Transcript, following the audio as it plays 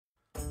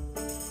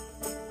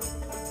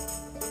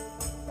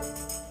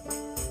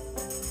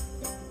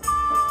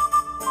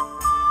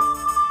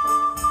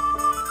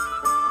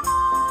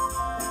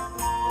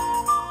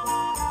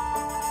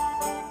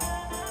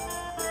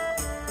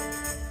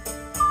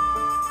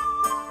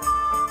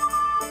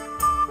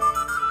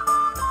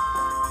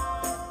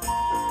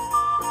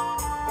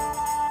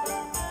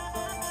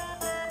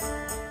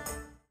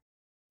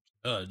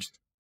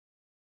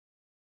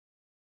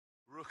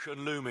Rook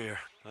and Lumiere,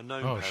 a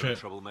known Oh, pair shit.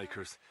 of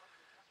troublemakers.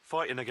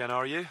 Fighting again,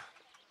 are you?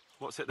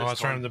 What's it this Oh,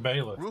 it's time? around the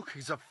bailiff. Rook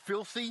is a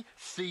filthy,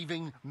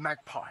 thieving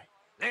magpie.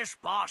 This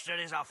bastard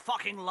is a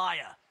fucking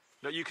liar.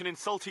 No, you can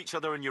insult each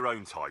other in your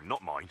own time,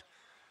 not mine.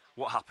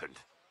 What happened?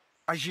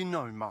 As you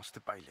know, Master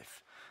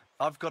Bailiff,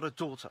 I've got a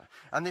daughter,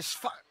 and this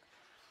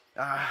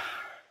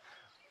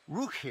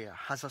Rook here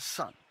has a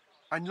son.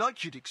 And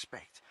like you'd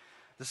expect,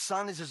 the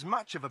son is as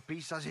much of a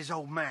beast as his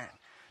old man.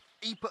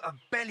 He put a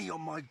belly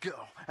on my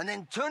girl, and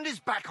then turned his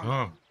back on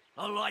her.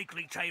 A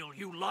likely tale,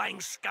 you lying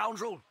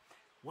scoundrel.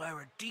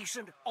 We're a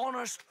decent,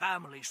 honest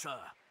family, sir.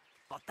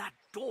 But that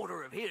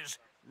daughter of his,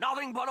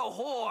 nothing but a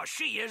whore,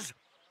 she is.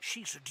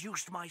 She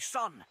seduced my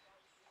son.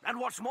 And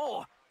what's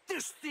more,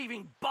 this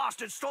thieving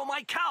bastard stole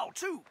my cow,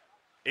 too.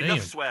 Enough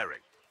Damn. swearing.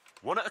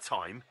 One at a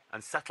time,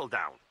 and settle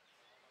down.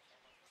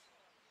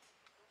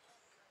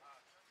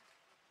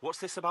 What's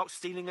this about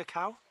stealing a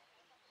cow?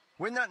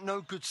 When that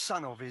no-good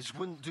son of his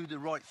wouldn't do the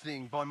right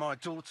thing by my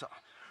daughter,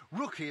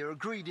 Rook here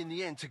agreed in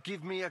the end to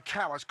give me a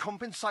cow as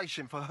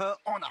compensation for her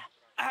honour.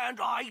 And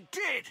I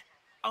did.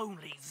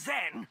 Only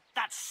then,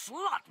 that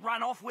slut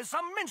ran off with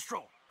some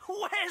minstrel.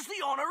 Where's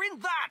the honour in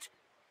that?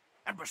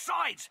 And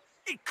besides,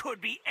 it could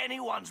be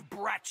anyone's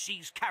brat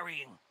she's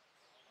carrying.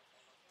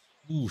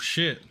 Ooh,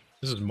 shit.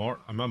 This is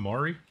am I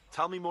Mari?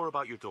 Tell me more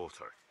about your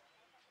daughter.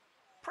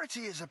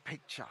 Pretty as a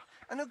picture,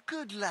 and a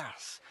good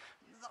lass,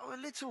 though a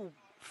little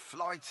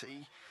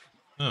flighty.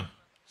 Huh.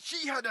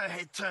 She had her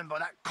head turned by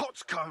that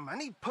coxcomb,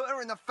 and he put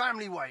her in the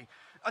family way,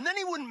 and then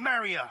he wouldn't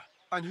marry her.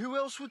 And who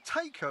else would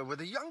take her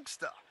with a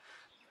youngster?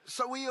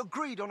 So we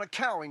agreed on a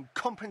cow in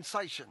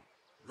compensation.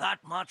 That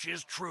much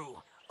is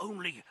true.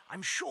 Only,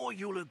 I'm sure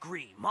you'll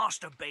agree,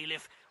 Master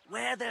Bailiff,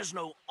 where there's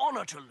no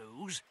honour to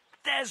lose,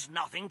 there's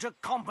nothing to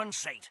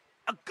compensate.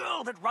 A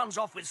girl that runs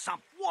off with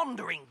some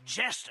wandering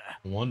jester.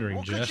 Wandering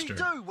What jester. could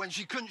she do when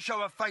she couldn't show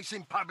her face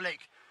in public?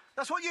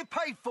 That's what you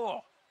paid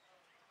for.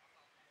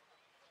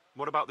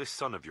 What about this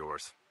son of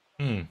yours?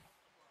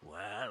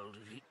 Well,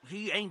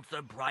 he ain't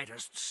the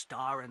brightest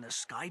star in the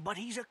sky, but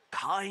he's a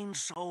kind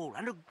soul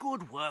and a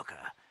good worker.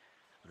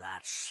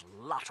 That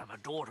slut of a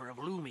daughter of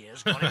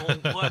Lumiere's got him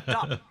all worked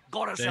up,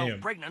 got herself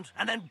Damn. pregnant,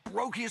 and then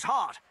broke his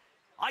heart.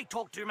 I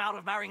talked him out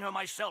of marrying her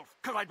myself,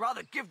 because I'd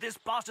rather give this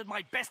bastard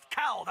my best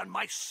cow than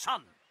my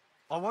son.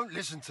 I won't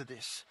listen to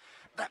this.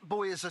 That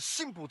boy is a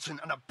simpleton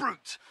and a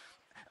brute.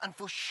 And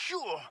for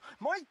sure,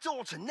 my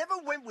daughter never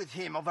went with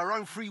him of her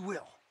own free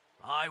will.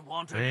 I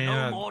wanted Man.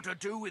 no more to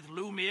do with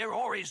Lumiere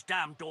or his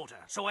damned daughter,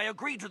 so I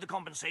agreed to the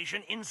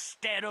compensation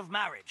instead of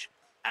marriage.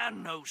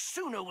 And no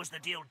sooner was the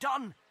deal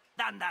done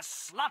than the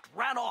slut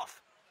ran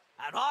off.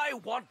 And I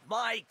want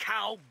my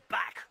cow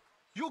back.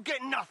 You'll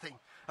get nothing.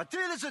 A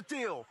deal is a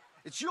deal.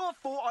 It's your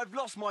fault I've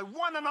lost my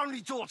one and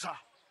only daughter.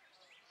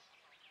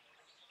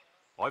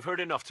 I've heard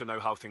enough to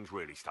know how things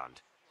really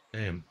stand.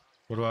 Damn.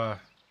 What do I...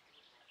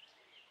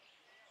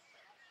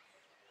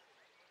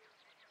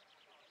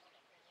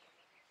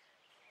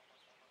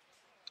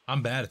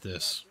 I'm bad at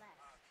this.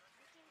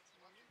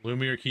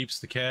 Lumiere keeps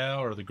the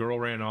cow, or the girl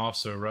ran off,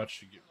 so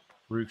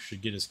Rook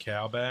should get his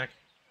cow back.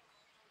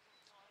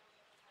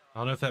 I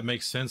don't know if that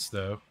makes sense,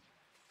 though.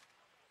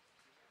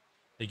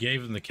 They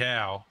gave him the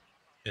cow,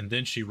 and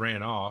then she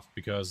ran off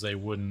because they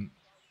wouldn't...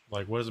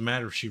 Like, what does it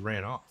matter if she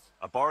ran off?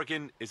 A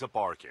bargain is a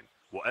bargain,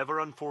 whatever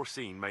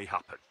unforeseen may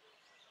happen.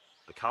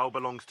 The cow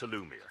belongs to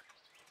Lumiere.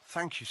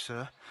 Thank you,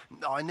 sir.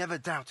 I never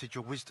doubted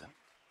your wisdom.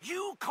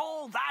 You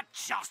call that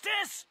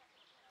justice?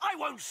 I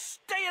won't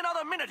stay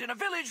another minute in a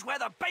village where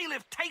the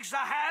bailiff takes a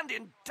hand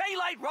in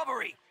daylight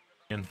robbery.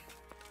 And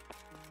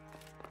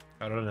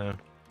I don't know.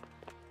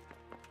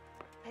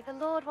 May the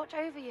Lord watch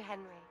over you,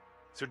 Henry.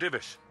 Sir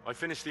Divish, I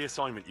finished the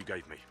assignment you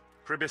gave me.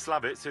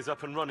 Pribyslavitz is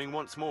up and running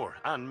once more,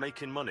 and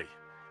making money.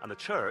 And the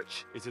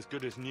church is as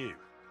good as new.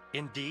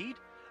 Indeed?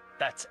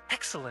 That's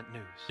excellent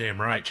news. Damn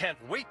right. I can't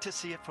wait to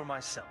see it for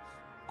myself.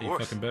 Of You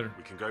course, fucking better.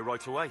 we can go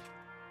right away.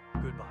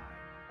 Goodbye.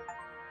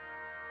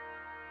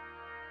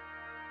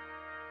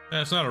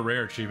 Yeah, it's not a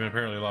rare achievement.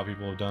 Apparently, a lot of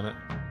people have done it.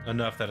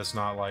 Enough that it's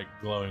not like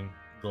glowing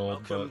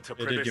gold, Welcome but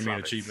to it did give me an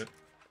Pribyslavitz. achievement.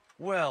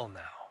 Well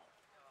now,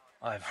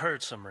 I've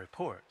heard some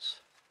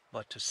reports,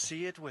 but to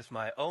see it with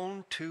my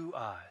own two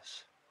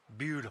eyes,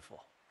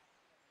 beautiful.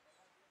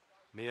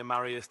 Me and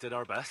Marius did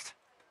our best.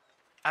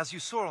 As you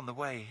saw on the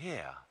way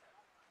here,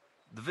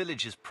 the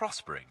village is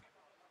prospering,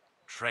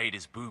 trade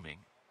is booming,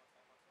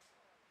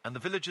 and the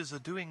villagers are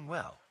doing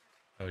well.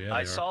 Oh yeah, I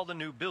they are. saw the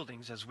new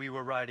buildings as we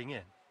were riding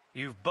in.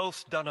 You've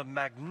both done a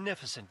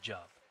magnificent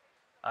job.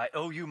 I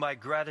owe you my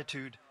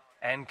gratitude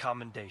and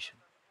commendation.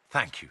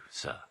 Thank you,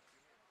 sir.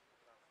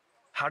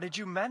 How did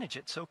you manage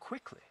it so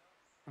quickly?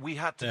 We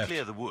had to Theft.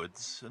 clear the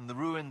woods and the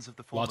ruins of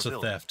the former Lots of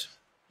building, theft.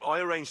 I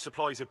arranged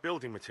supplies of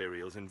building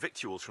materials and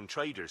victuals from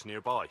traders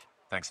nearby.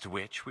 thanks to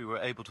which we were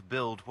able to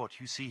build what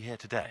you see here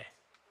today.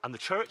 And the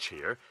church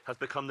here has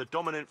become the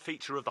dominant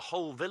feature of the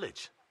whole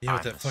village. Yeah,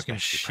 with I'm that fucking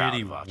especially proud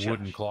shitty of our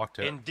wooden church. clock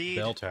tower, Indeed,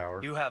 bell tower.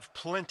 you have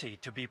plenty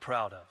to be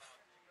proud of.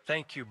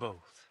 Thank you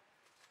both.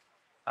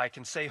 I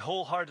can say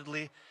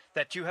wholeheartedly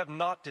that you have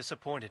not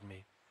disappointed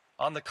me.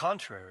 On the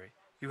contrary,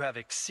 you have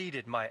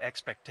exceeded my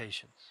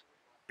expectations.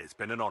 It's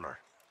been an honor.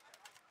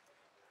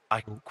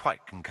 I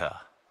quite concur.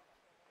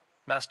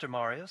 Master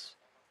Marius,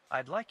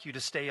 I'd like you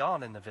to stay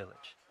on in the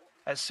village.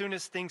 As soon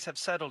as things have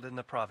settled in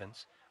the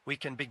province, we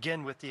can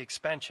begin with the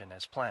expansion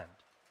as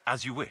planned.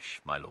 As you wish,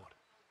 my lord.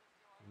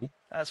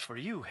 As for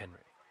you,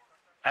 Henry,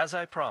 as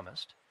I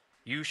promised,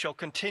 you shall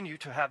continue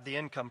to have the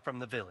income from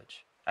the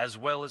village, as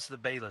well as the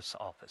bailiff's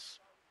office.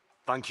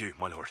 Thank you,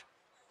 my lord.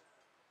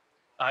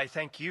 I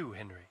thank you,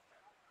 Henry.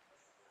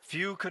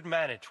 Few could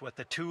manage what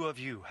the two of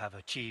you have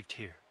achieved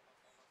here.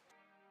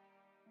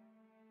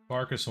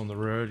 Park us on the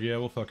road. Yeah,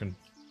 we'll fucking...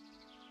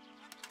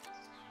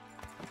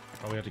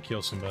 Probably have to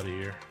kill somebody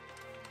here.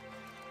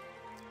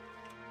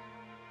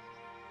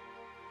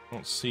 I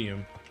don't see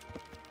him.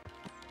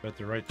 Bet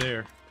they're right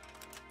there.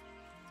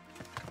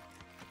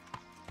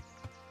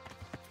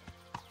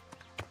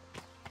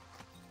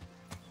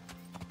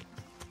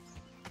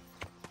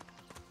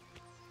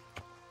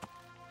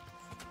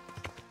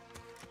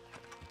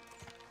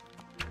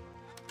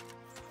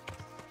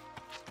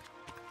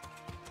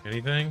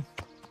 Anything?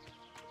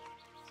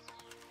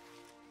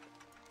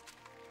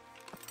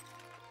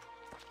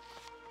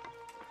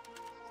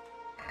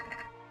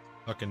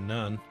 Fucking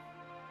none.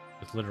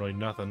 It's literally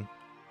nothing.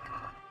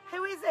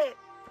 Who is it?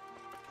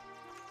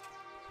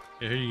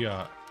 Yeah, who you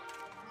got?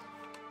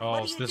 Oh,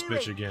 What it's are you this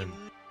bitch doing? again.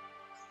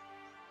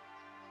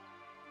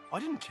 I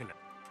didn't kill him.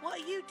 What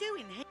are you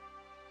doing here?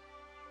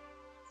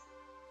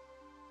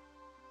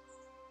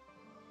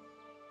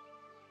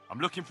 I'm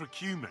looking for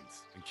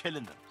humans and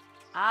killing them.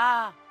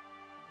 Ah,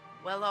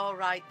 well, all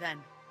right then.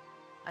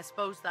 I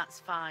suppose that's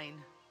fine.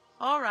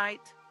 All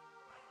right.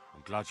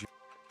 I'm glad you...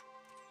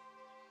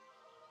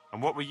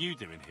 And what were you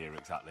doing here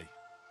exactly?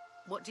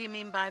 What do you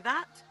mean by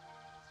that?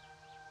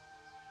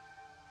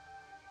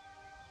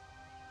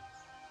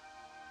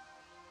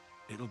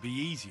 It'll be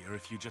easier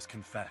if you just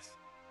confess.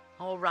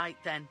 All right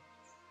then.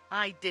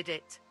 I did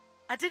it.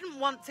 I didn't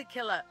want to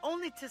kill her,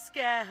 only to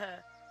scare her.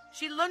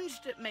 She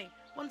lunged at me,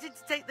 wanted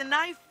to take the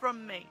knife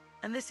from me,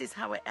 and this is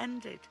how it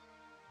ended.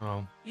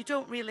 Oh. You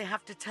don't really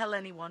have to tell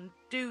anyone,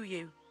 do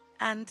you?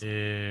 And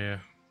Yeah.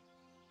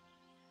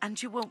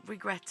 you won't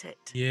regret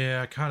it.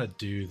 Yeah, I kind of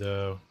do,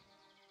 though.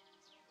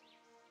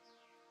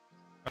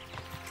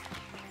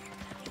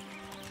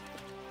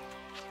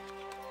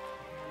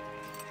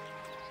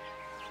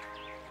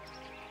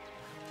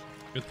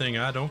 Good thing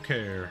I don't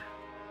care.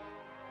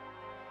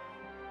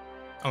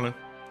 I don't know.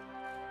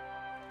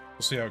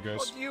 We'll see how it goes.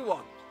 What do you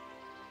want?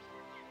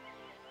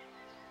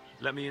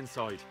 Let me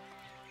inside.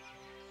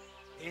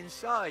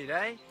 Inside,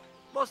 eh?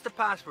 What's the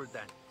password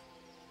then?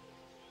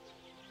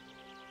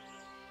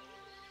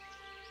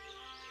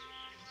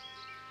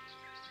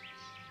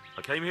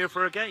 I came here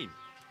for a game.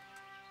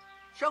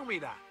 Show me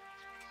that.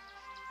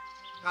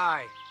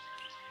 Aye.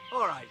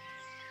 All right.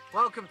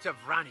 Welcome to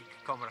Vranik,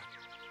 comrade.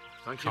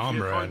 Thank you for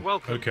your kind Comrade.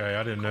 welcome. Okay,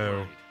 I didn't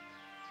know.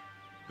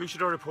 Who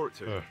should I report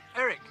to?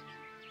 Eric,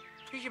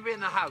 you should be in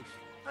the house.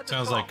 At the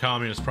Sounds top. like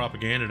communist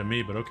propaganda to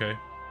me, but okay.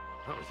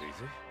 That was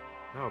easy.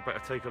 Now I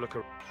better take a look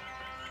at...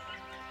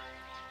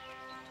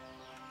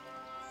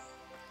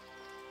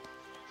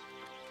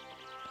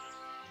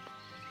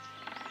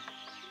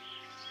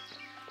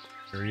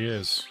 Here he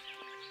is.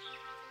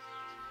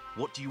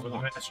 What do you For the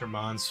want?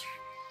 masterminds.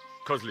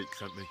 Kozlik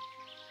sent me.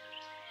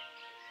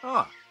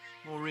 Ah,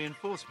 more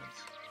reinforcements.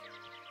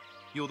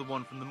 You're the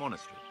one from the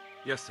monastery.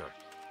 Yes, sir.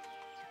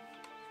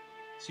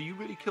 So you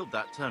really killed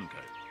that turncoat?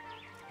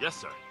 Yes,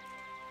 sir.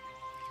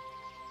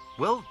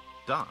 Well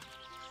done.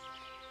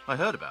 I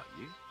heard about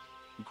you,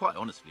 and quite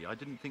honestly, I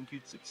didn't think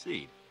you'd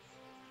succeed.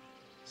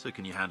 So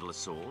can you handle a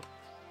sword?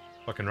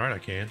 Fucking right I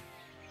can.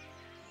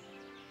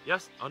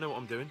 Yes, I know what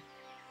I'm doing.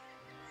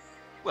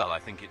 Well, I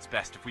think it's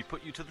best if we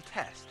put you to the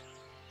test.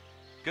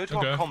 Go to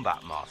Okay. our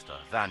combat master,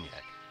 Vanyek.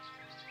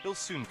 He'll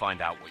soon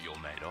find out what you're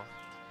made of.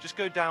 Just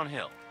go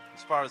downhill,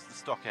 as far as the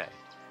stockade.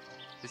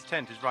 His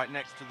tent is right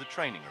next to the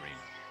training arena.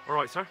 All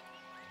right, sir.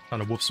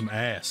 Trying to whoop some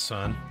ass,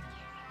 son.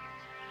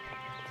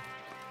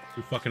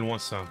 Who fucking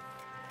wants some?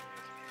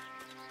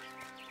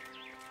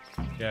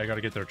 Yeah, I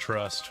gotta get their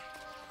trust.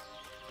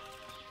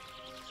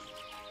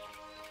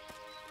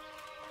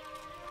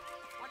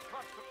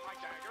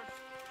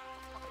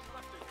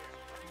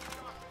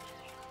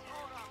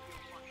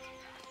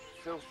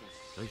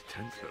 Those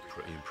tents look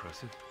pretty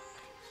impressive.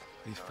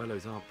 These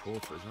fellows aren't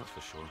paupers, that's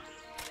for sure.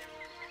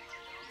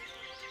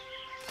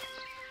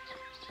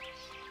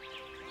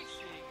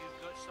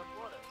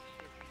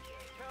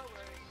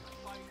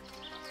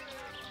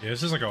 Yeah,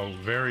 this is like a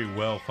very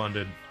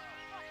well-funded...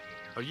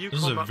 Are you This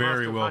is a Combat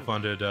very Master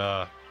well-funded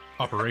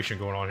operation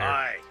going on here.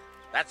 Aye,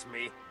 that's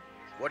me.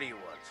 What do you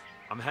want?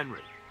 I'm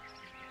Henry.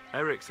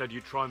 Eric said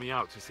you'd try me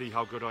out to see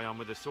how good I am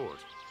with the sword.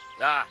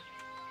 Ah,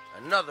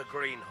 another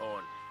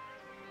greenhorn.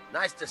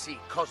 Nice to see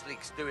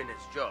Kozlik's doing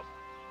his job.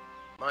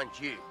 Mind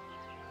you,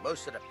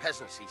 most of the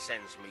peasants he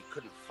sends me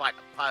couldn't fight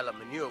a pile of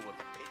manure with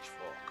a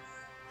pitchfork.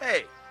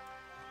 Hey,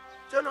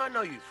 don't I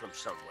know you from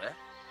somewhere?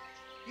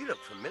 You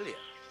look familiar.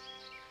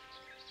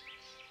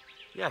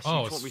 Yes,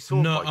 Oh, you taught me it's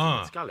sword fighting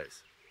nuh-uh. in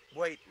Scallis.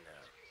 Wait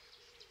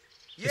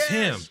now. It's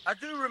him. I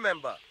do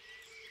remember.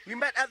 We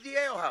met at the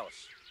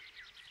alehouse.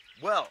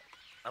 Well,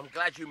 I'm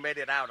glad you made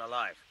it out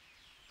alive.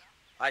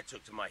 I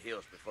took to my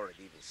heels before it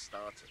even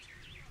started.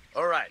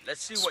 All right,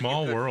 let's see what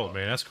Small you're good world, for.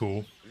 man. That's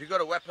cool. Have you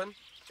got a weapon?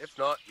 If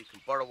not, you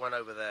can borrow one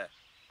over there.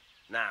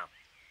 Now,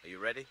 are you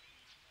ready?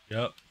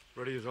 Yep.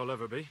 Ready as I'll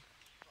ever be.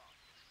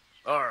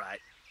 All right.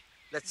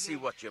 Let's see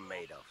what you're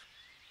made of.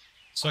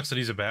 Sucks that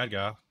he's a bad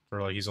guy,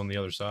 or like he's on the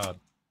other side.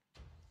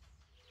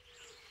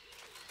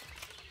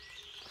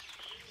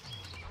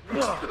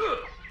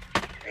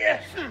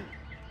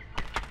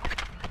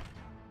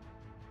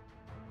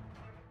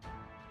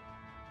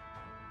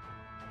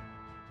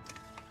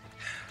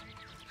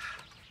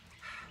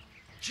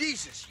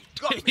 Jesus, you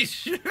got me.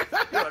 He's You're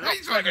a lot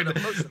fucking better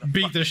than most of the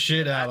beat the fuckers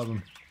shit here, out lad. of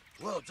him.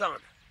 Well done.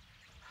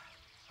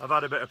 I've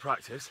had a bit of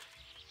practice.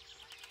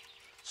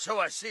 So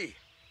I see.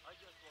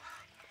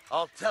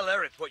 I'll tell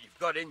Eric what you've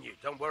got in you.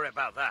 Don't worry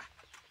about that.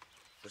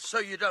 But so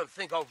you don't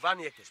think old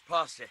Vanyek has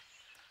passed it,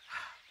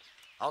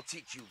 I'll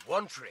teach you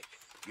one trick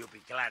you'll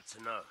be glad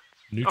to know.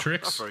 New That's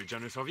tricks? very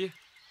generous of you.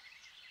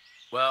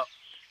 Well,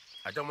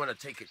 I don't want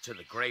to take it to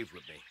the grave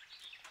with me.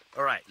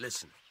 All right,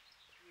 listen.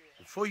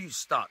 Before you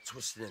start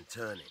twisting and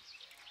turning,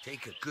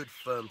 take a good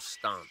firm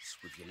stance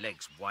with your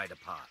legs wide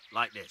apart,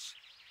 like this.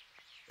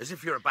 As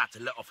if you're about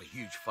to let off a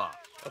huge fart.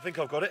 I think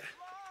I've got it.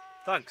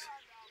 Thanks.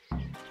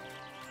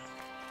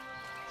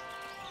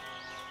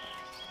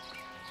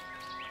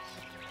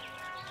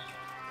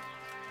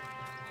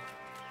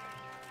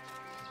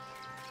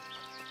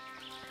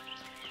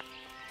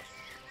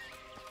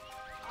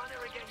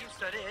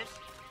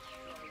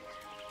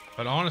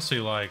 But honestly,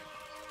 like,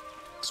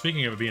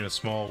 speaking of it being a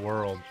small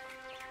world,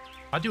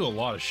 I do a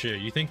lot of shit.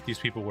 You think these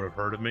people would have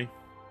heard of me?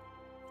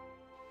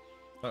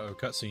 Uh-oh,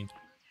 cutscene.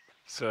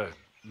 Sir,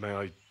 may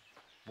I...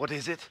 What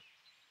is it?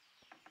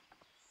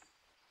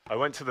 I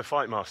went to the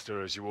fight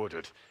master as you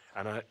ordered,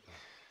 and I...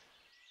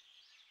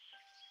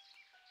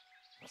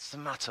 What's the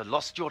matter?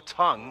 Lost your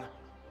tongue?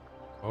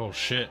 Oh,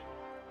 shit.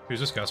 Who's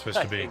this guy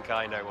supposed to be? I think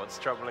I know what's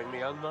troubling the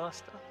young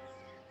master.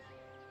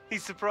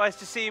 He's surprised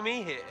to see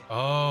me here.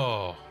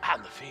 Oh.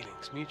 And the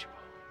feeling's mutual.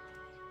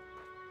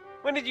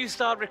 When did you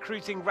start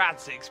recruiting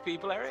Radzig's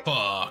people, Eric?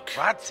 Fuck.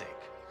 Radzig?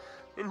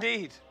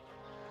 Indeed.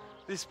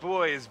 This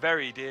boy is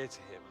very dear to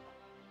him.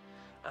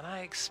 And I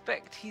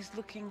expect he's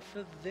looking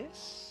for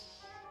this?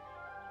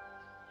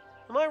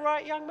 Am I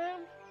right, young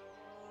man?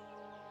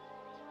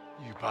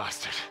 You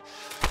bastard.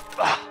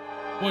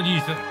 What do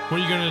you think? What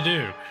are you gonna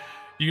do?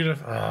 You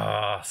gonna...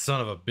 Ah, son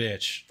of a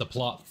bitch. The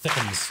plot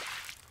thickens.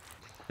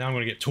 Now I'm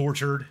gonna get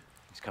tortured.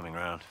 He's coming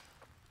round.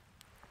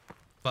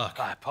 Fuck.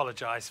 I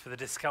apologize for the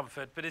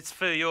discomfort, but it's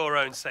for your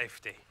own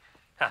safety.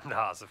 And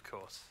ours, of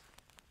course.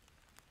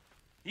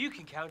 You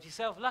can count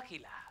yourself lucky,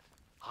 lad.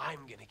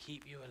 I'm gonna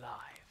keep you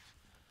alive.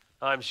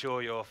 I'm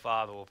sure your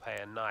father will pay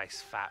a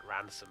nice fat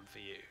ransom for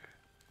you.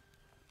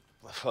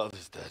 My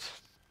father's dead.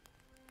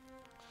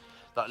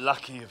 That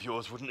lackey of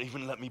yours wouldn't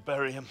even let me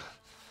bury him.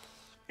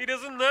 He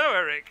doesn't know,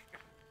 Eric.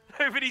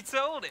 Nobody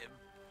told him.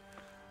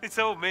 They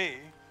told me,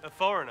 a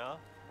foreigner,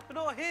 but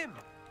not him.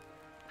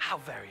 How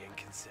very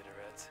inconsiderate.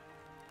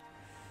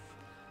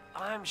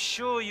 I'm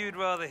sure you'd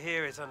rather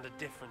hear it under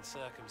different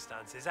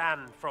circumstances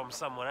and from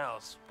someone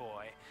else,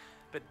 boy.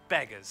 But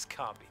beggars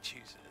can't be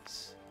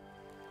choosers.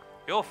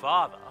 Your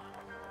father,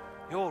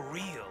 your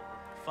real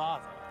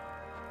father,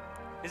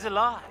 is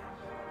alive.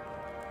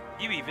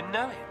 You even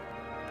know him.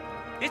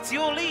 It's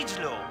your liege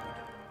lord,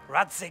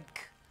 Radzik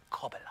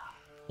Kobela.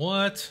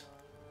 What?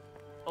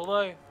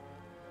 Although,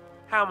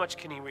 how much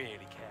can he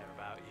really care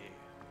about you?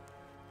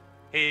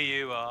 Here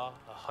you are,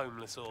 a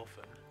homeless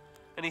orphan,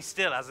 and he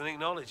still hasn't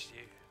acknowledged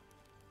you.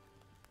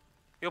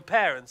 Your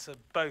parents are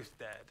both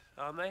dead,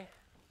 aren't they?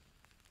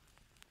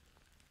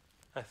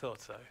 I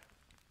thought so.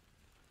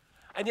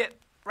 And yet,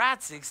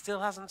 Radzik still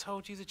hasn't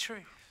told you the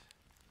truth.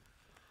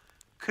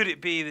 Could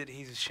it be that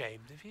he's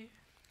ashamed of you?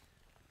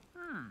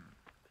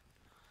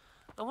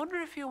 I wonder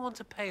if you'll want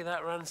to pay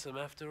that ransom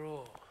after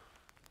all.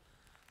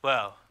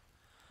 Well,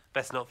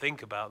 best not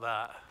think about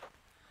that.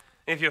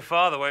 If your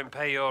father won't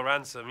pay your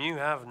ransom, you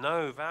have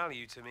no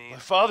value to me. My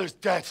father's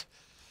dead.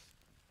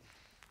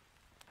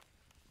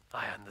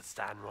 I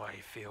understand why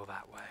you feel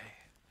that way.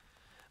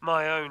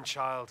 My own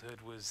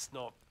childhood was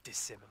not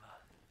dissimilar.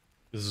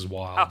 This is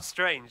wild. How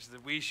strange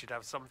that we should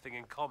have something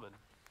in common.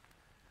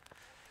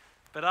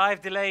 But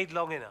I've delayed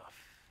long enough.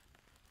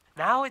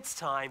 Now it's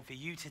time for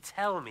you to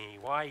tell me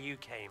why you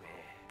came here.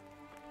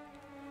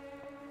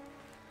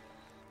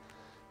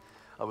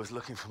 I was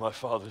looking for my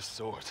father's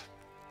sword,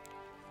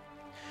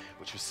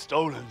 which was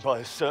stolen by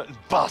a certain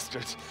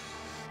bastard.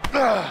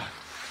 And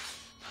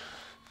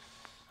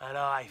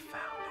I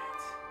found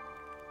it.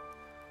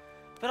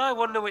 But I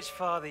wonder which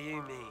father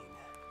you mean.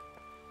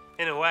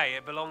 In a way,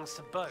 it belongs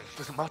to both.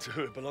 Doesn't matter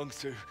who it belongs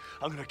to.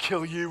 I'm gonna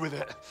kill you with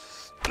it.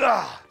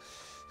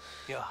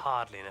 You're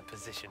hardly in a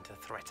position to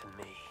threaten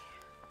me.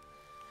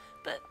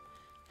 But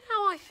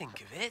now I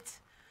think of it,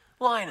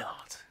 why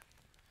not?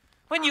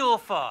 When your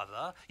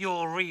father,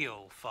 your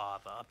real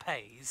father,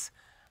 pays,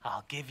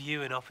 I'll give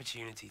you an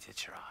opportunity to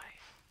try.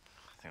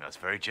 I think that's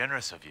very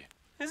generous of you.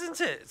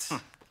 Isn't it?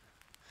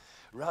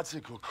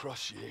 Radzig will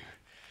crush you,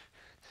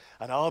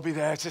 and I'll be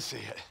there to see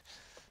it.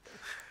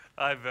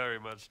 I very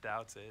much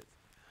doubt it.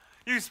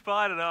 You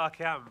spied on our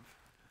camp.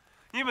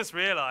 You must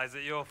realize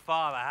that your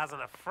father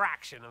hasn't a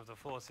fraction of the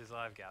forces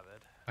I've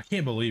gathered. I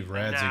can't believe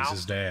And Radzig's now,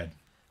 his dad.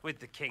 with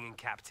the king in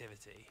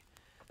captivity,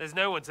 there's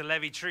no one to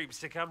levy troops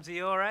to come to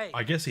your aid.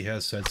 I guess he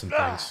has said some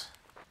things.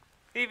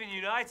 Even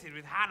united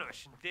with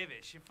Hanush and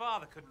Divish, your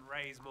father couldn't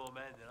raise more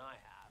men than I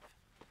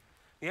have.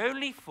 The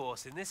only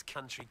force in this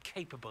country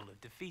capable of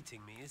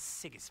defeating me is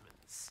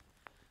Sigismund's.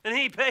 And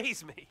he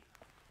pays me.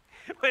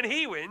 When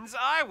he wins,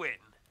 I win.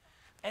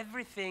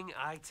 Everything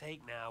I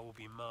take now will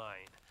be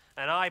mine,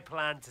 and I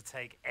plan to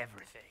take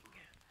everything.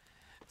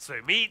 So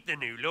meet the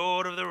new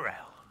lord of the realm.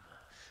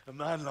 A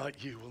man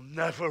like you will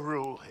never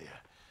rule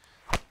here.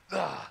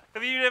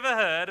 Have you never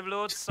heard of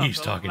Lord Suttle He's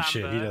talking of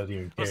shit. He Lambert, doesn't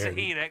even or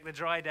care. Sahinek, the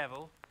Dry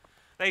Devil?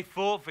 They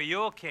fought for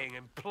your king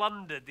and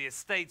plundered the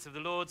estates of the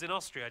lords in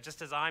Austria,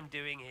 just as I'm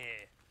doing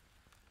here.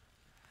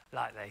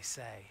 Like they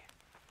say,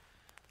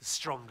 the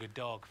stronger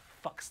dog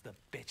fucks the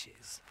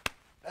bitches.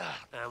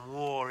 And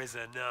war is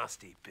a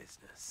nasty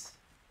business.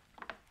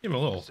 Give him a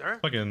little Sir?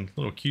 fucking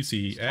little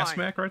cutesy ass Fine.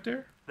 smack right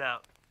there. Now,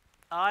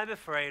 I'm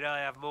afraid I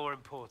have more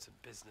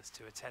important business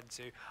to attend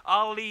to.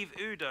 I'll leave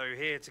Udo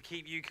here to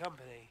keep you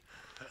company.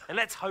 And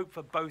let's hope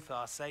for both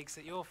our sakes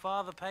that your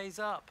father pays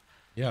up.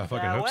 Yeah, I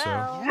fucking hope so.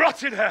 Farewell.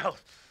 Rot in hell!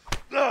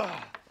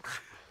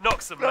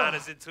 Knock some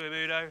manners into him,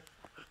 Udo.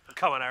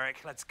 Come on, Eric,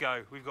 let's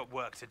go. We've got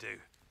work to do.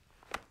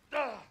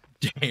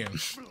 Damn.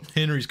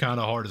 Henry's kind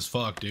of hard as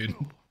fuck, dude.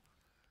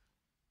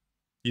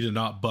 He did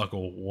not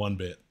buckle one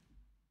bit.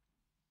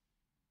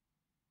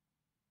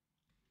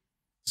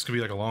 This could be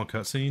like a long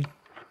cutscene.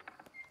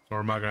 Or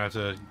am I going to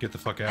have to get the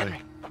fuck out of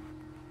here?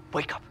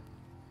 Wake up.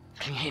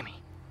 Can you hear me?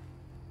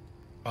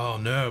 Oh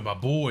no, my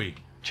boy.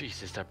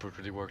 Jesus, that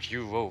brutally worked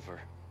you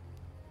over.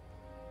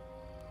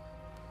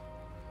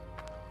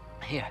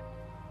 Here.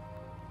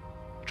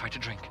 Try to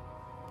drink.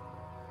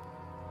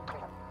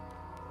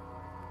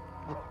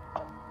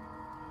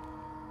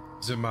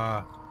 Is it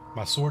my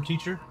sword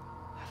teacher?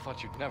 I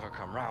thought you'd never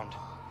come round.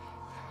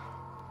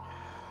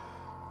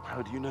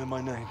 How do you know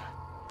my name?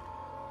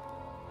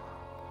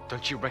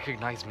 Don't you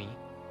recognize me?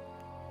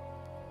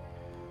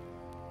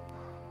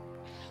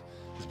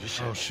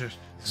 Oh shit.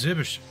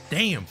 Zibish.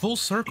 Damn, full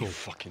circle. You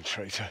fucking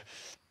traitor.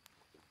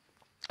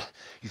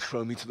 You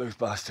throw me to those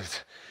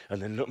bastards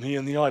and then look me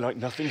in the eye like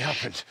nothing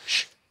happened.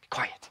 Shh, be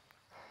quiet.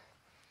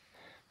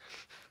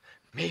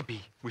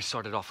 Maybe we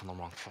started off on the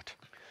wrong foot.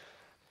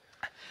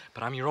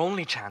 But I'm your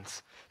only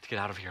chance to get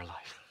out of here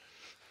alive.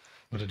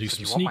 I'm gonna do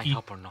So some do you want my sneaky.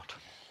 help or not?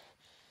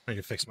 I need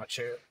to fix my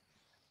chair.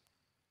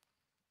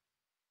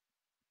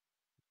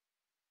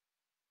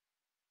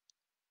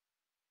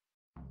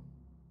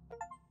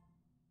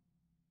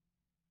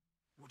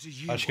 What do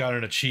you I just got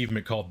an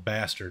achievement called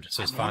Bastard. It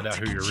says I find want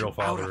out to who your get real you out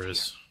father of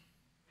is.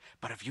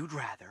 But if you'd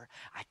rather,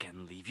 I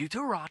can leave you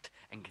to rot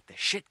and get the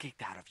shit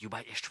kicked out of you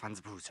by Ishtvan's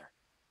bruiser.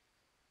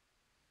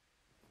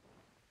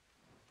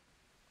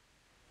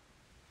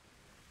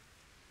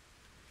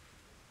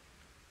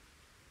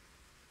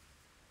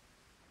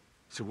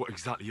 So what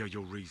exactly are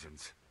your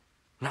reasons?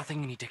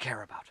 Nothing you need to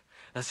care about.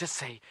 Let's just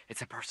say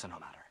it's a personal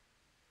matter.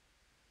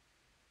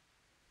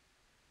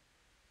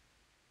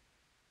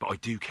 But I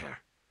do care.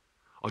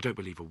 I don't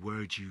believe a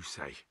word you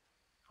say.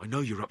 I know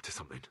you're up to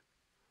something.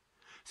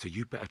 So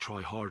you better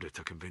try harder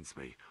to convince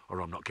me,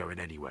 or I'm not going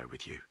anywhere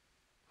with you.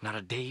 Not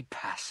a day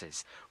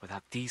passes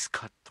without these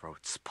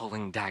cutthroats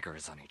pulling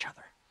daggers on each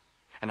other.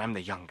 And I'm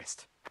the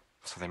youngest,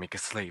 so they make a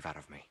slave out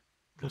of me.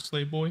 Little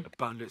slave boy. A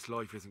bandit's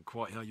life isn't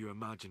quite how you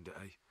imagined it,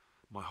 eh?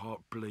 My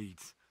heart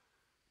bleeds.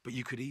 But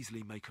you could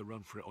easily make a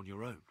run for it on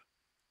your own.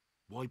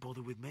 Why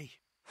bother with me?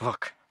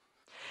 Look,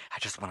 I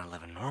just want to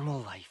live a normal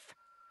life.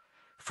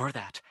 For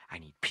that, I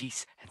need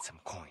peace and some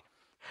coin.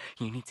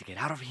 You need to get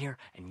out of here,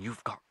 and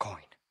you've got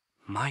coin.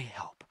 My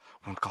help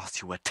won't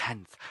cost you a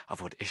tenth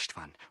of what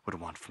Istvan would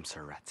want from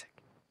Sir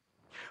Radzig.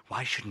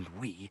 Why shouldn't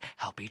we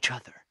help each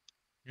other?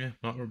 Yeah,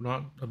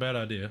 not a bad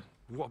idea.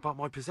 What about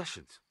my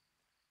possessions?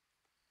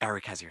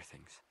 Eric has your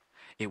things.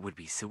 It would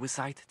be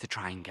suicide to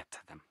try and get to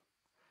them.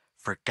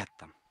 Forget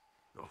them.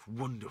 Oh,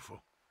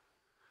 wonderful.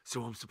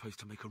 So I'm supposed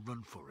to make a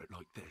run for it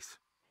like this?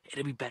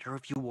 It'd be better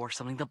if you wore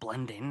something to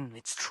blend in,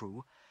 it's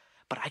true.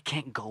 But I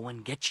can't go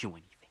and get you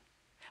anything.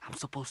 I'm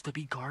supposed to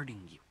be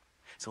guarding you.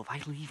 So if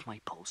I leave my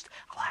post,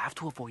 I'll have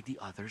to avoid the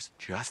others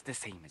just the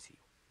same as you.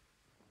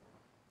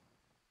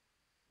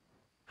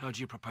 How do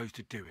you propose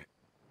to do it?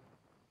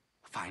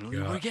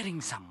 Finally, we're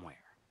getting somewhere.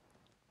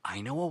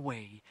 I know a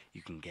way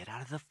you can get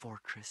out of the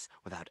fortress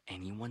without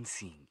anyone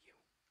seeing you.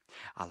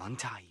 I'll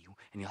untie you,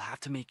 and you'll have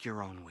to make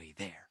your own way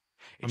there.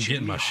 I'm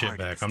getting my shit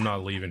back. I'm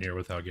not leaving here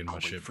without getting my I'll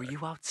shit wait for back.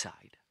 you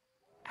outside.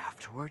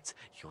 Afterwards,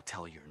 you'll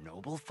tell your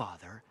noble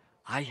father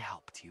I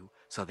helped you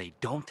so they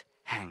don't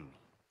hang me.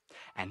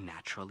 And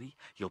naturally,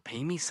 you'll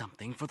pay me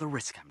something for the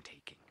risk I'm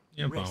taking.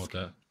 Yeah, I'm fine with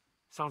that.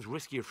 Sounds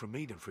riskier for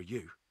me than for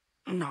you.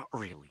 Not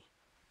really.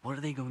 What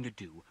are they going to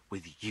do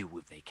with you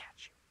if they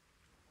catch you?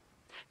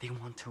 They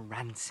want to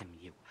ransom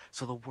you,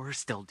 so the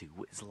worst they'll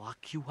do is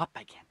lock you up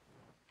again.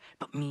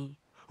 But me,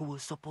 who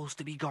was supposed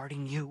to be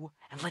guarding you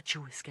and let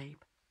you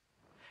escape?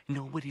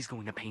 Nobody's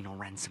going to pay no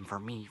ransom for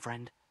me,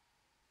 friend.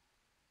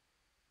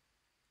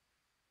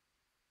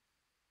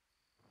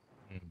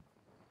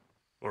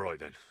 All right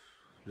then,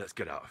 let's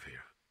get out of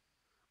here.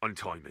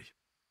 Untie me.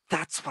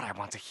 That's what I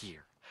want to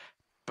hear.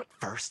 But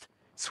first,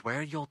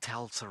 swear you'll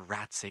tell Sir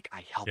Ratsig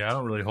I helped you. Yeah, I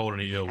don't really hold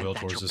any ill will that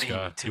towards you'll this pay me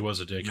guy. He too. was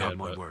a dickhead, You have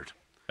my but word.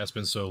 that's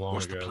been so long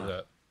What's the ago plan?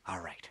 that... All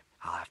right,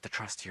 I'll have to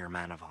trust your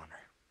man of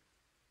honor.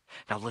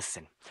 Now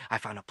listen, I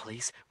found a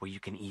place where you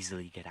can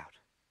easily get out.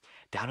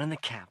 Down in the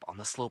camp on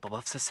the slope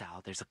above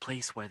Sasau, there's a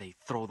place where they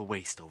throw the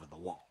waste over the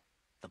wall.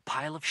 The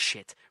pile of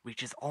shit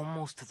reaches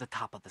almost to the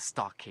top of the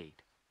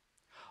stockade.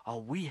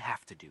 All we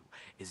have to do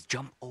is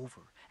jump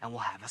over and we'll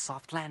have a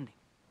soft landing.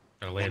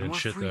 Gotta land Then in we're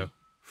shit, free. though.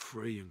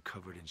 Free and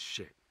covered in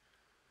shit.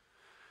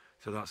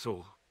 So that's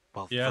all.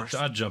 Well, Yeah, first,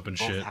 I'd jump in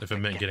both shit have if it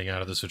to meant get getting there.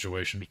 out of the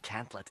situation. We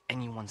can't let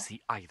anyone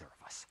see either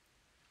of us.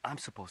 I'm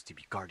supposed to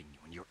be guarding you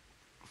and you're...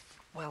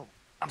 Well,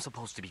 I'm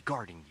supposed to be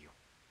guarding you.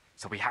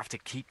 So we have to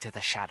keep to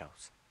the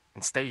shadows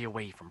and stay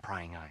away from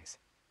prying eyes.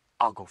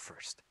 I'll go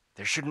first.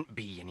 There shouldn't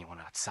be anyone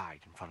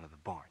outside in front of the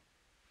barn.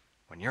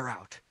 When you're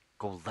out,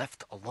 go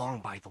left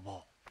along by the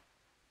wall.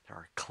 There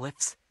are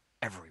cliffs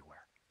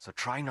everywhere, so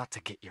try not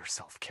to get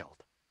yourself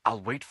killed. I'll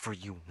wait for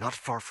you not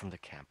far from the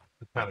camp.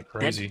 Kind of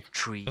crazy. Dead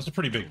tree That's a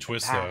pretty big between the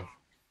twist, path though.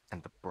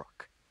 and the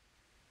brook.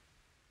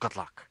 Good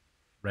luck.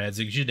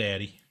 Radzig's your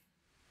daddy.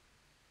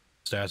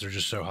 Stats are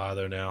just so high,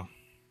 though, now.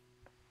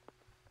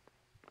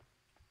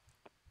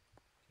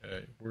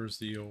 Okay, where's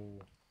the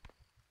old...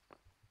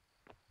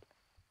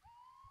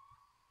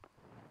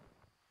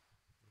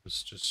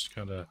 It's just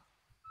kind of...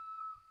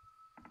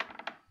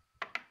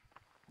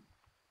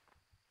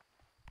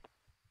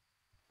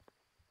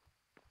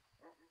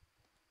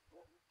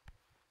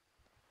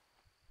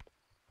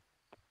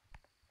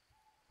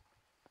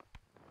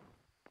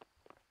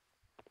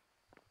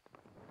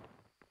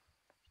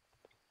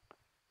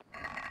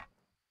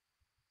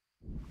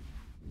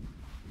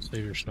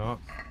 Save your snot.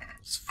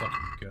 Let's fucking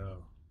go.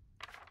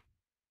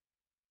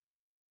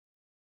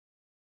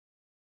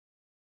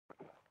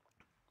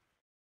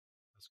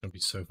 That's gonna be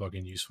so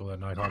fucking useful, that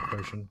Nighthawk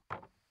potion.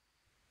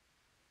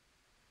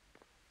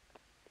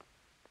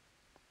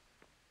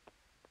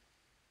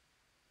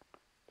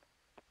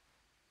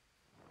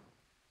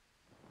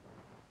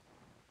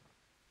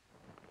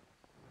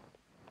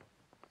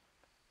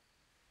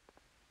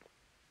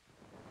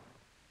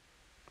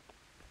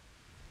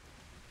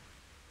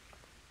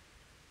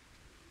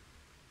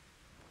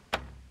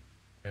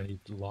 I need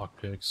the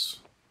lockpicks.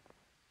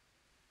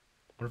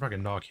 Wonder if I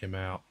can knock him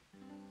out.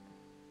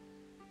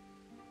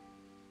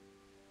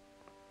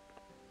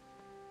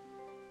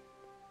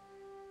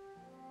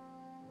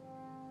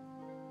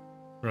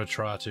 I'm gonna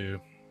try to.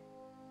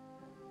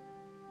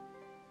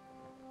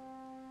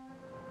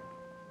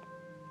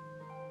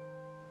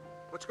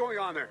 What's going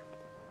on there?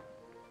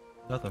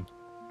 Nothing.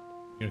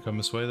 You gonna come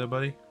this way, though,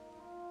 buddy?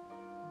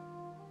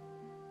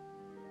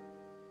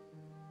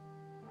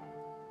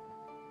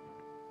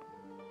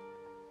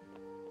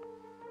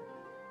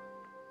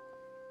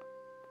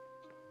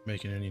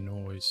 Making any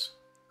noise.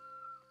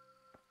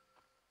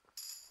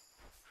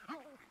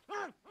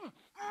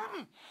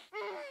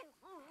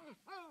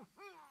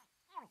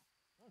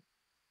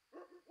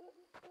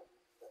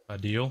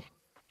 Ideal.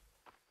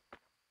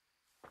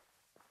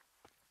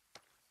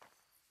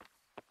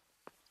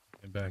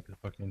 Get back to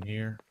fucking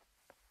here.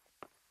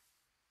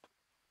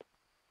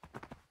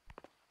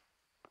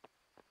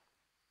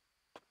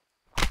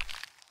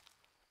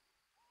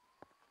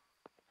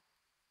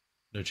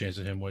 No chance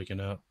of him waking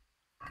up.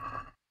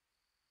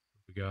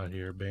 We got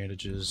here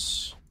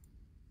bandages.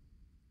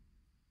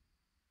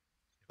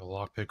 Get a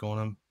lockpick on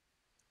him.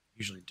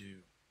 Usually do.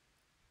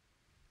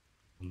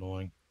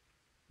 Annoying.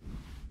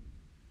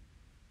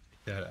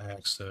 Take that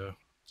axe though,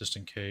 just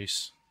in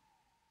case.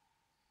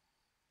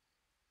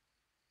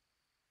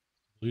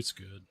 Loot's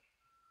good.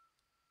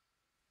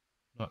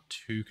 Not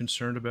too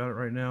concerned about it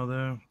right now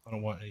though. I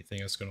don't want anything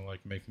that's gonna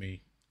like make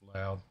me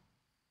loud.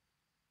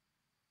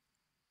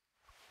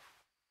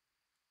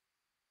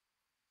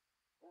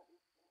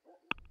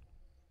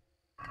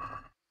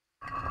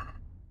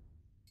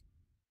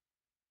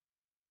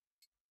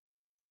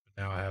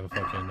 Now I have a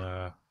fucking,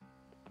 now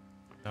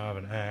I have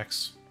an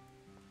axe.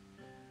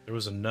 There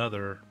was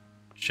another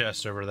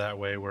chest over that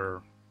way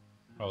where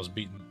I was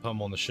beating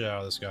pummeling the shit out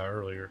of this guy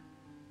earlier.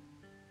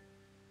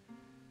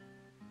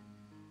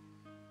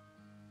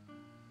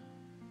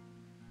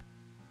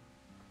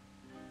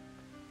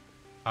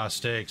 High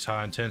stakes,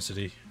 high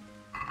intensity.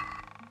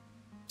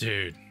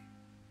 Dude.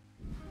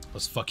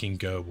 Let's fucking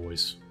go,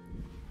 boys.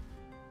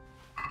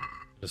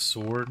 The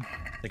sword?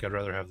 I think I'd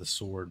rather have the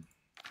sword.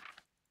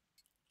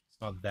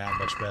 Not that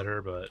much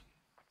better, but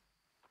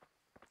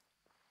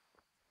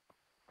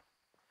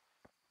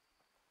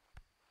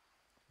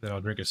then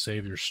I'll drink a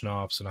save your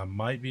schnapps and I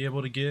might be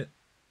able to get,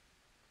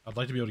 I'd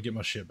like to be able to get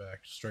my shit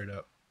back, straight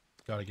up.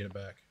 Gotta get it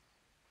back.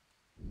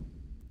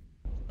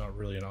 Not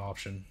really an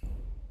option.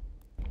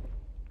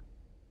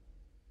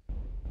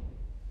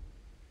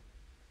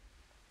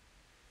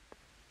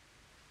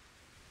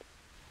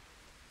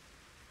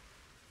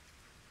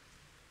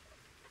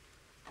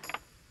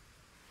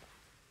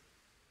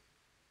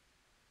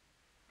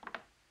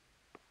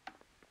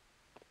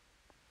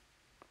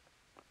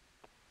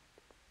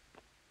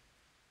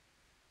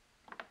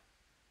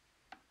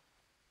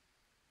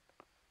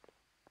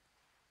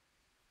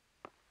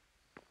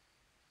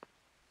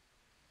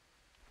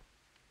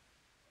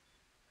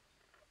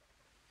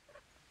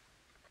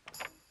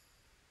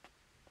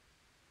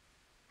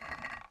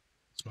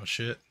 That's my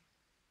shit.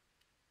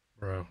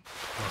 Bro,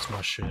 that's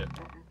my shit.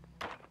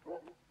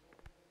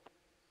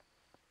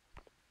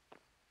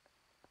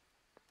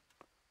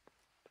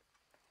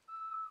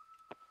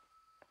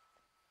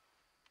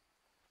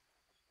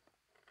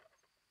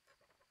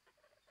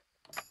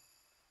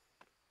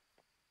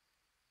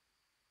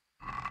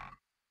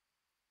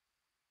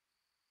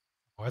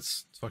 Oh,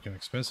 that's fucking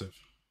expensive.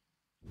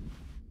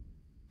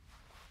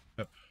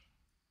 Yep.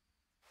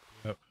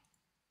 Yep.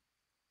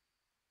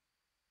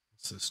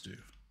 What's this do?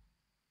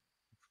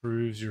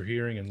 Improves your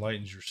hearing and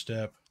lightens your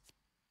step.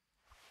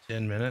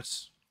 10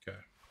 minutes? Okay.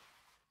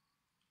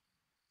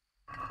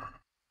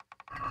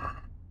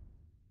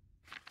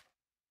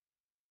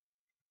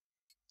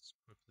 Let's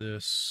equip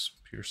this.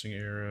 Piercing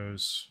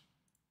arrows.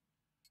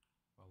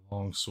 A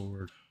long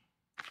sword.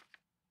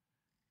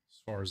 As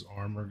far as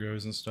armor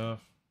goes and stuff.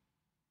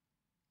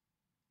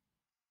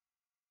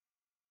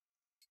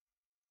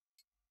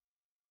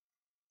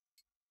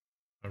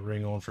 A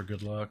ring on for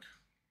good luck.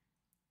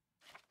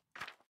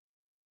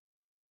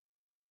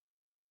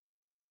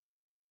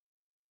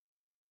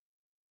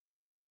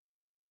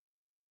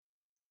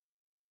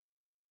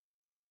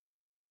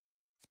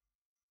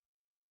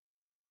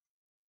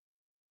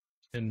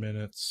 $10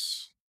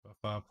 minutes, about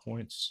 5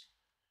 points.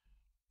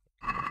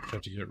 Just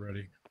have to get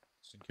ready,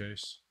 just in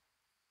case.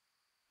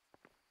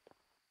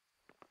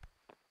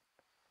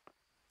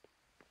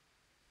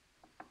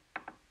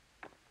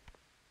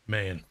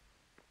 Man,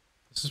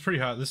 this is pretty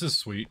hot. This is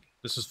sweet.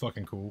 This is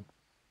fucking cool.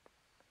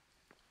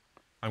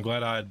 I'm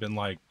glad I had been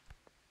like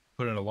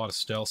put in a lot of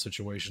stealth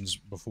situations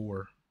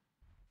before.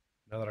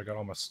 Now that I got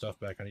all my stuff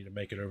back, I need to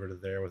make it over to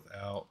there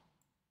without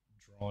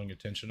drawing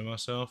attention to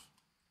myself.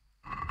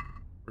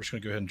 We're just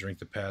gonna go ahead and drink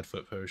the pad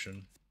foot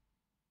potion.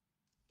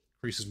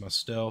 Increases my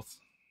stealth,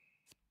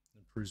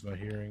 improves my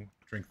hearing.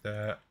 Drink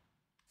that.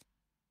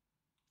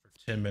 For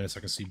 10 minutes, I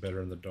can see better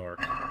in the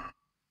dark.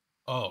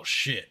 Oh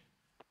shit.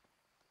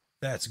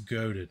 That's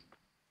goated.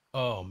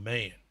 Oh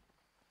man.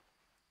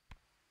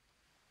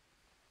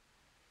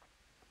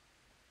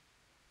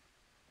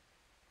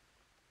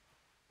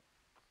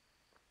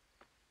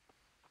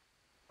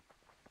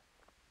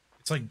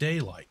 It's like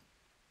daylight.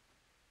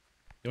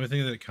 The only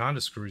thing that it kind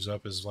of screws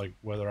up is like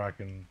whether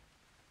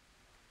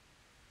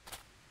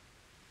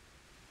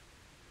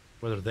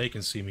they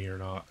can see me or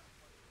not.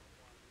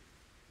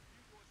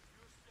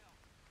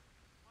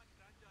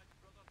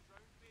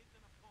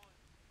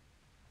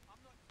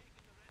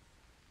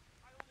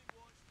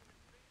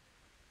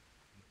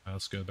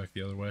 Let's go back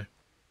the other way.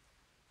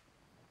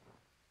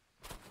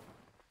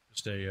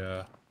 Just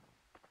a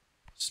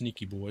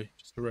sneaky boy.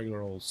 Just a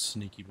regular old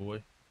sneaky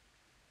boy.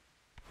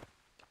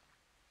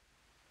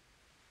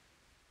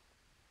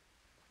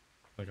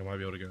 I think I might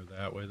be able to go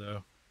that way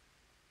though.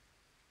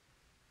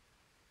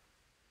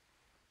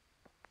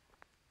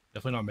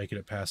 Definitely not making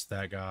it past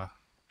that guy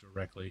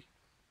directly.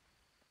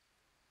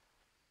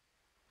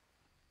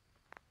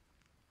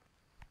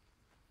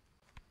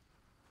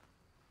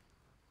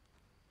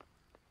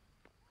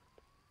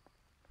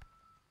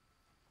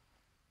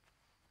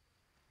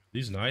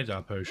 These night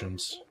eye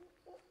potions,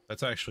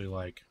 that's actually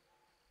like,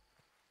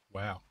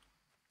 wow.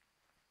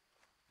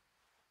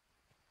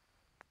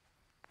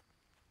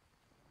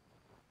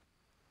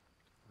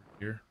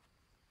 Here.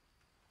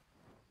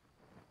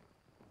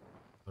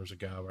 There's a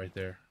guy right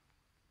there.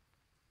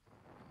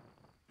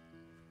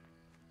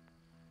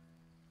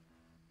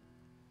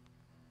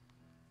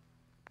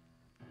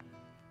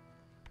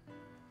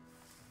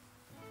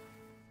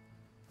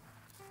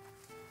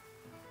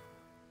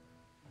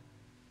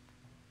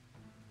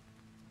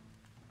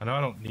 I know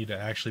I don't need to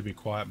actually be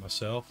quiet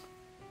myself,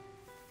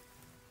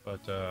 but,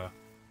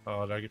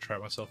 oh, did I get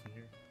trapped myself in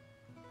here?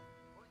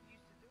 What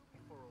you used to do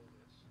before all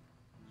this?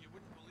 You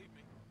wouldn't believe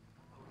me.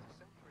 I was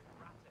a sentry at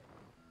Rate.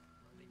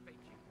 They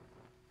paid you.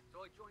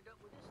 So I joined up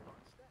with this lot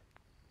instead.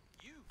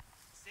 You?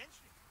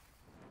 Sentry?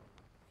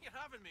 You're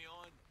having me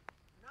on.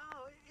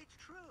 No, it's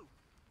true.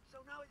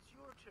 So now it's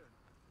your turn.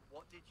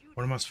 What did you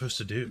What am I supposed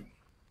to do?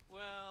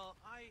 Well,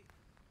 I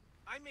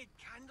made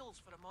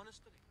candles for a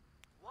monastery.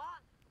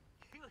 What?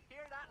 You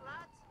hear that,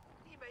 lads?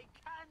 He made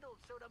candles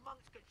so the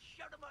monks could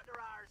shut them up their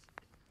arse.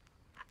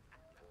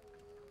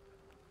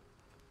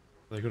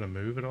 Are they gonna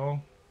move at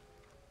all?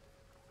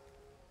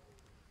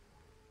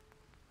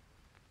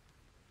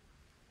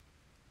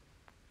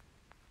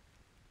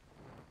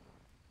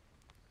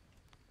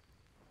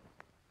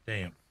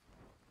 Damn.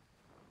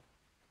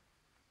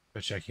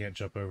 Bet you I can't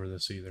jump over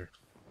this either.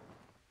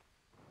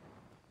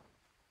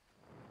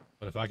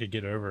 But if I could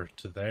get over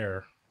to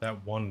there,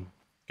 that one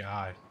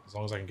guy, as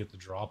long as I can get the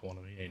drop on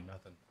him, he ain't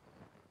nothing.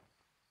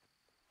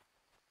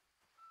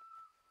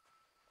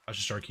 I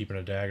should start keeping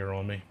a dagger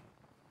on me.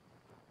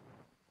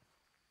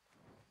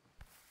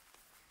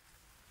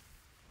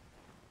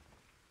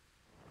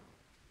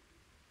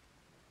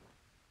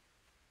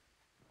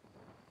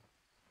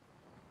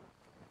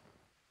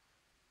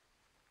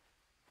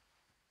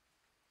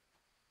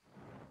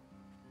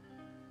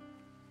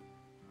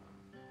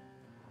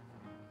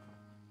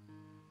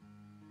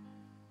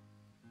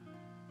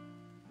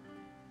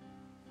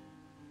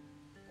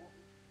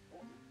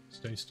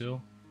 Stay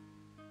still.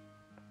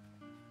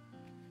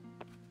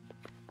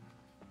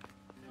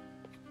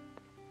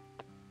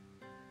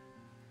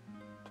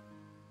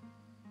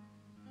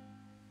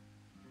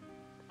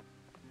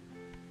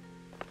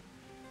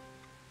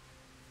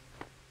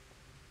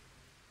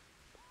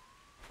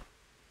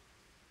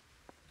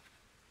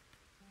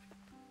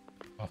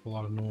 Awful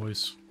lot of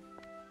noise.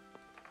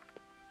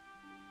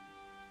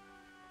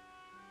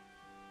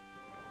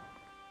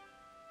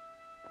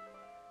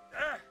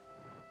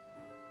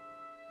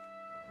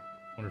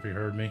 Wonder if he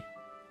heard me.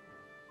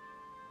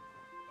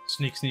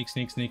 Sneak, sneak,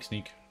 sneak, sneak,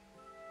 sneak.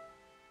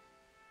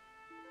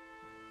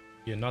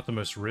 Yeah, not the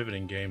most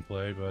riveting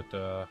gameplay,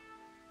 but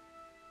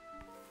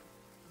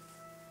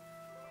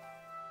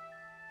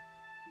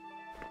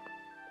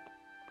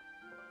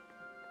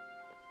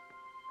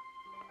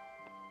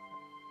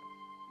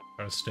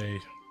gotta stay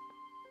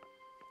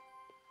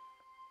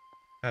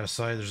out of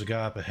sight. There's a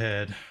guy up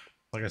ahead.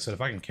 Like I said,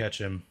 if I can catch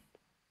him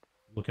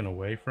looking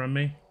away from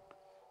me,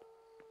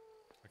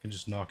 I can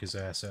just knock his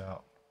ass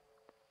out.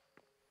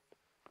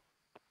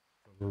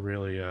 But we're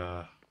really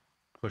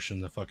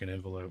pushing the fucking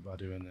envelope by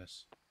doing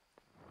this.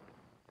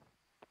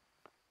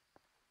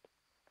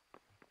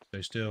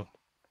 Stay still.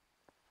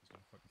 He's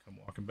gonna fucking come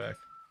walking back.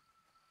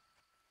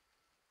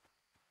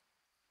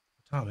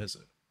 What time is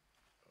it?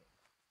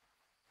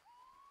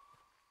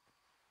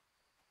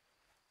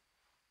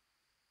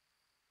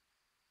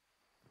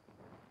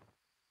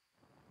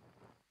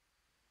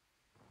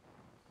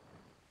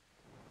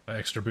 I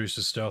extra boost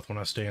his stealth when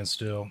I stand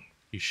still.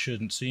 He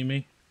shouldn't see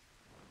me.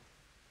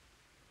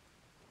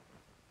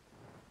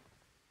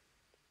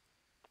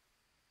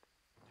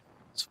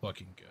 Let's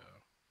fucking go.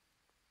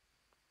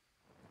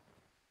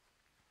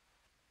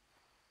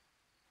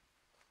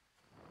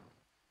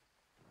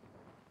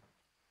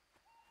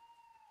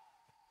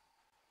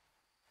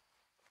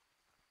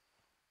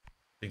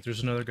 Think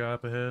there's another guy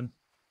up ahead?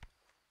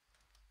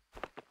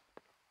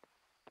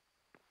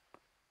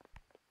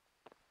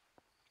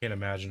 Can't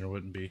imagine there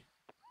wouldn't be.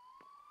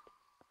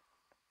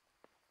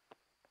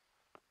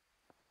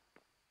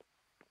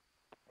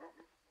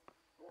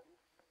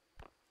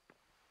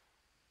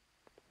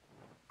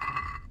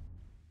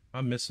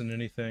 Am I missing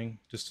anything?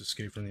 Just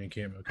escape from the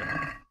encampment. Okay.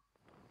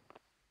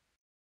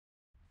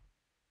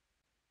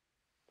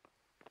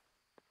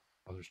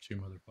 Oh, there's two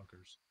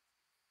motherfuckers.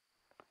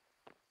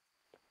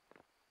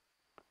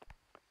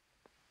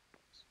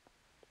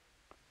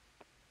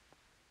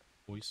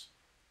 Boys.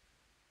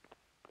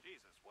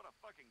 Jesus, what a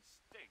fucking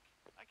stink.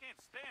 I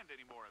can't stand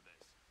any more of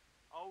this.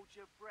 Hold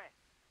your breath.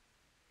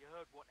 You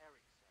heard what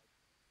Eric said.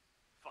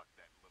 Fuck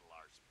that little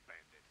arse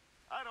bandit.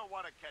 I don't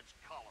want to catch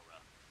cholera.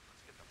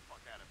 Let's get the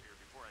fuck out of here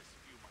before I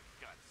spew my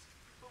guts.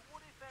 But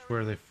what if Eric...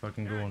 Where are they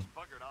fucking going? Eric's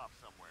buggered off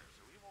somewhere,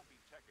 so he won't be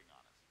checking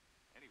on us.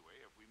 Anyway,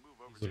 if we move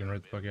over He's looking right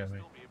the fuck at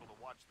me. we'll still be able to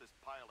watch this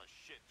pile of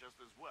shit just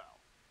as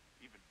well.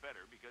 Even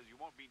better, because you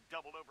won't be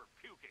doubled over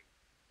puking.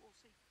 We'll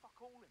see fuck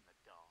all in the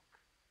dark.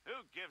 Who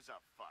gives a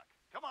fuck?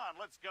 Come on,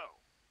 let's go.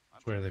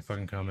 Where are they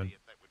fucking coming?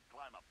 That would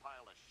climb a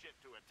pile of shit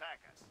to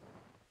attack us.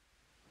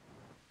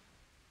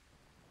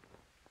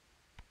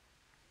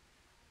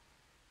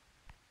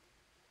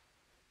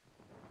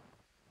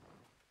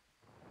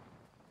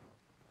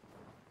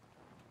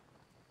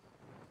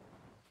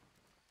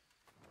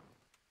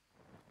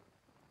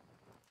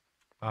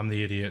 I'm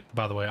the idiot.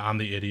 By the way, I'm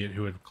the idiot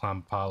who would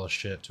climb a pile of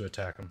shit to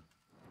attack him.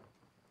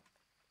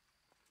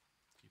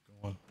 Keep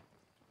going.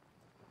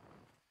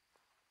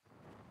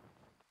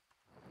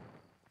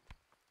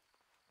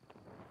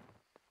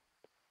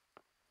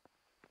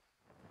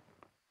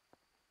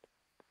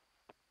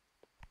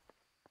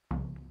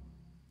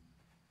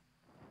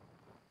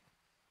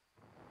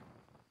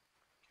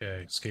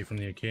 Okay, escape from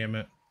the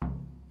encampment.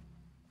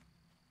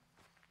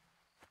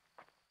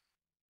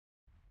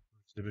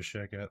 Where's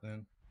Dibishek at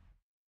then?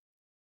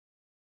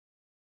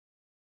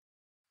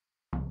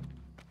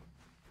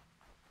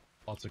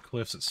 Lots of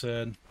cliffs, it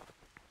said.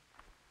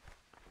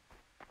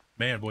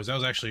 Man, boys, that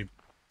was actually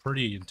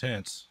pretty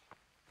intense.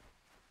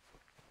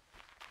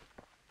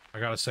 I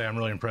gotta say, I'm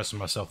really impressed with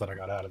myself that I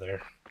got out of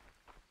there.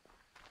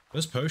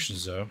 Those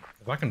potions, though,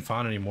 if I can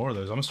find any more of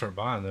those, I'm gonna start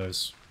buying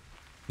those.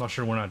 I'm not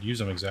sure when I'd use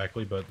them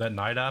exactly, but that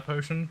night eye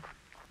potion,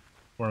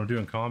 where I'm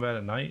doing combat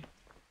at night,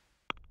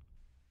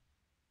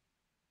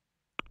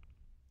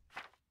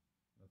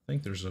 I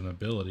think there's an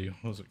ability.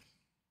 What was it?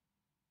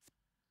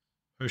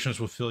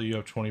 Potions will fill you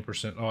up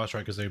 20%. Oh, that's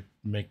right, because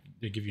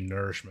they give you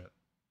nourishment.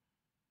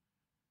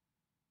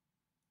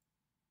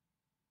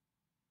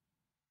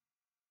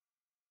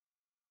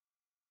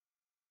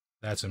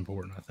 That's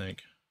important, I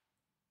think.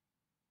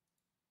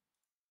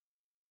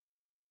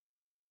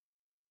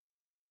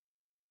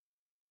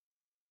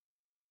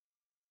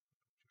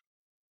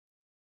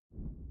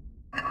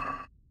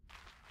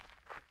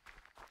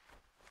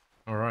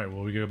 All right,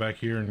 well, we go back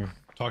here and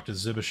talk to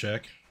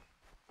Zibashek.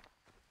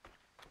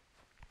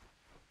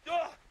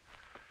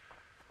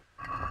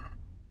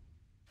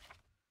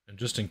 And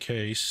just in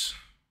case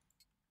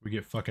we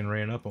get fucking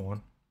ran up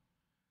on,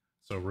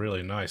 it's a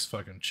really nice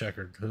fucking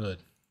checkered hood.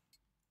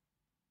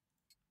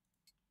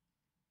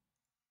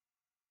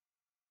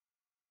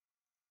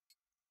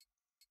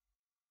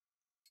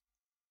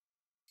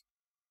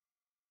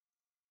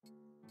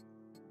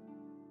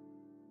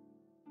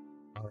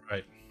 All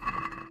right.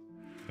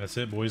 That's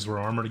it, boys. We're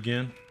armored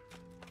again.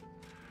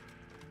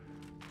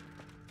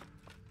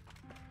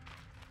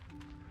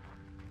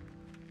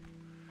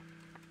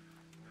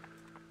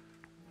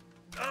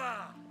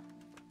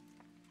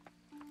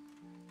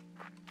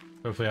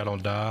 Hopefully I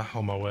don't die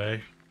on my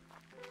way.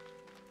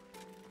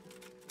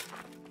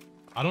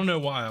 I don't know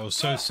why it was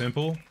so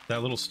simple,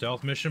 that little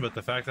stealth mission, but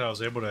the fact that I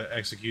was able to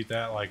execute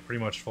that like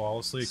pretty much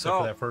flawlessly, except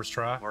for that first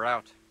try. We're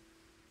out.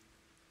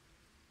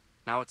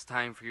 Now it's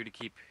time for you to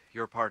keep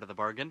your part of the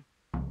bargain.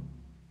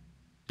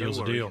 Deal's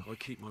a deal. I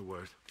keep my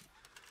word.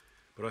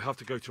 But I have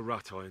to go to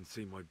Ratai and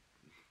see my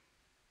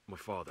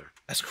father.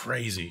 That's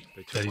crazy.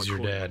 They took That he's my your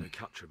coin when dad. They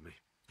captured me.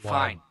 Wow.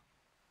 Fine.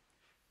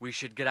 We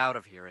should get out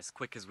of here as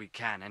quick as we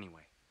can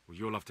anyway. Well,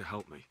 you'll have to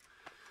help me.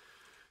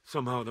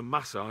 Somehow the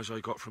massage I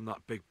got from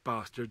that big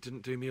bastard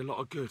didn't do me a lot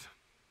of good.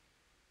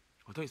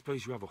 I don't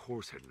suppose you have a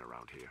horse hidden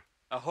around here.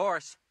 A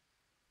horse?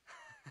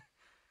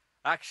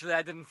 Actually,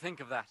 I didn't think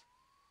of that.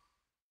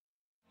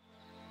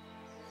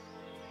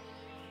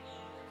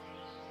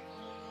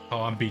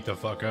 Oh, I'm beat the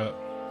fuck up.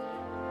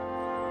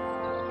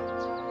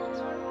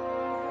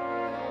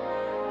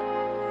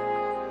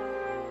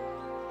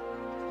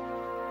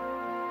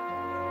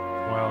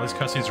 Wow, these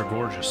cutscenes are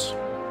gorgeous.